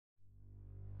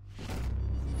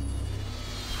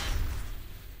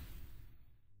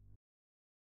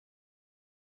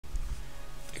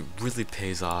really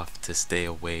pays off to stay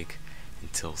awake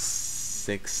until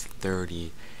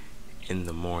 6:30 in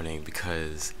the morning,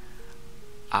 because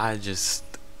I just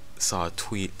saw a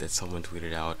tweet that someone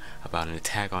tweeted out about an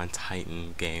Attack on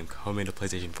Titan game coming to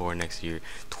PlayStation 4 next year,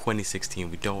 2016.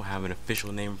 We don't have an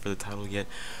official name for the title yet,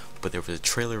 but there was a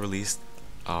trailer released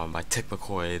by Tech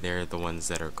McCoy. They're the ones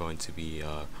that are going to be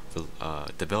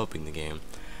developing the game.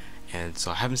 And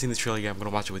so I haven't seen the trailer yet. I'm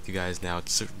gonna watch it with you guys now.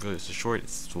 It's a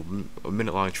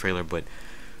minute long trailer, but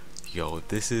yo,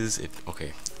 this is it.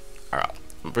 Okay, all right,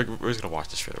 we're just gonna watch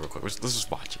this trailer real quick. Let's just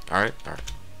watch it. All right.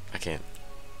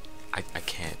 I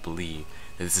can't believe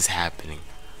that this is happening.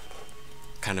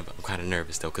 I'm kind of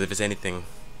nervous though, because if it's anything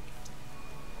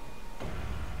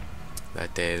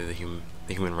that day the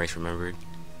human race remembered,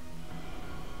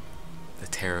 the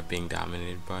terror of being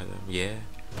dominated by them. Yeah.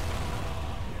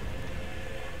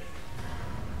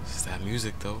 It's just that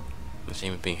music though. The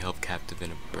shame of being held captive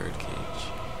in a birdcage.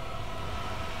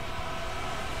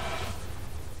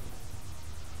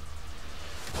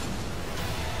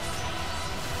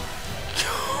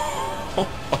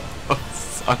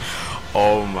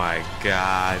 Oh my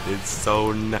god, it's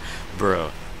so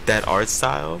bro, that art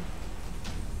style.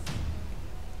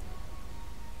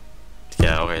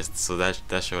 Yeah, okay, so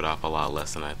that showed off a lot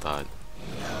less than I thought.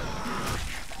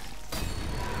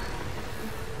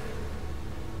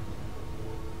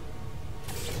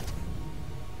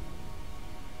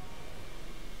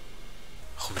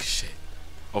 Holy shit.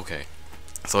 Okay,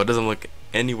 so it doesn't look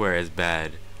anywhere as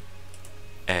bad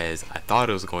as I thought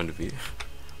it was going to be,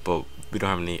 but we don't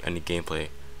have any gameplay.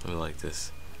 Let me like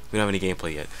this. We don't have any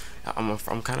gameplay yet. I'm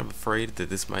kind of afraid that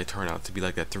this might turn out to be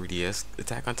like that 3DS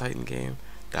Attack on Titan game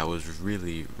that was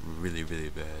really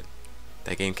bad.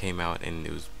 That game came out and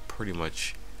it was pretty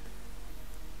much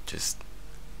just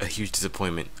a huge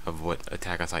disappointment of what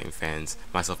Attack on Titan fans,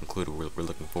 myself included, were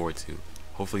looking forward to.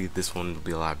 Hopefully this one will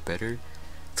be a lot better.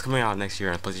 It's coming out next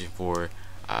year on PlayStation 4.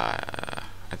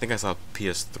 I think I saw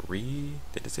PS3.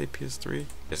 Did it say PS3?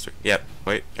 PS3. Yep.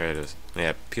 Wait, there it is.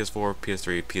 Yeah, PS4,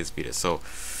 PS3, PS Vita. So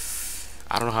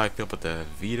I don't know how I feel about the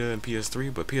Vita and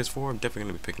PS3, but PS4, I'm definitely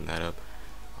gonna be picking that up.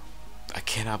 I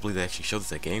cannot believe they actually showed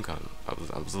this at Gamecom. I was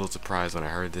a little surprised when I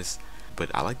heard this,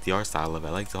 but I like the art style of it.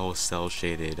 I like the whole cell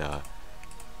shaded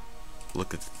look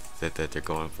that they're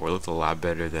going for. It looks a lot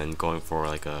better than going for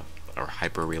like a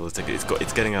hyper realistic.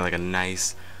 It's getting like a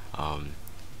nice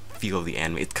feel of the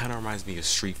anime. It kind of reminds me of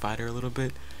Street Fighter a little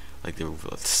bit. Like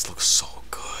this looks so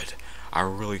good. I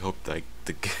really hope like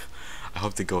I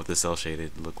hope to go with the cell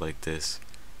shaded look like this,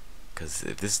 because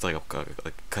if this is like a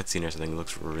cutscene or something, it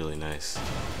looks really nice.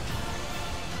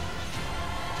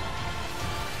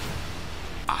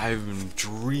 I've been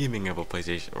dreaming of a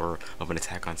PlayStation or of an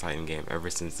Attack on Titan game ever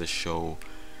since the show,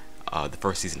 the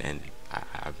first season ended.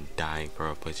 I've been dying for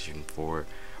a PlayStation 4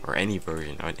 or any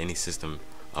version on any system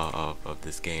of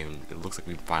this game. It looks like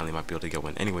we finally might be able to get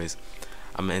one. Anyways,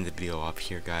 I'm gonna end the video off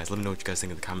here, guys. Let me know what you guys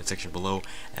think in the comment section below,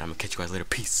 and I'm gonna catch you guys later.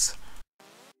 Peace.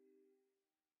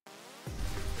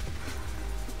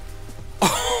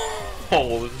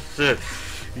 Oh shit,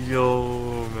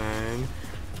 yo man,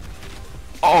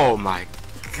 oh my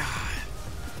god.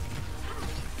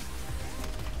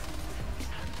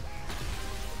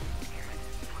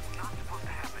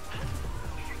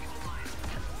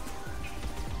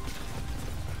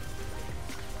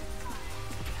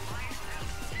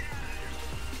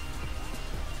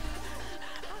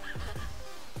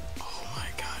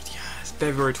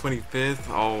 February 25th.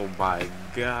 Oh my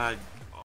god.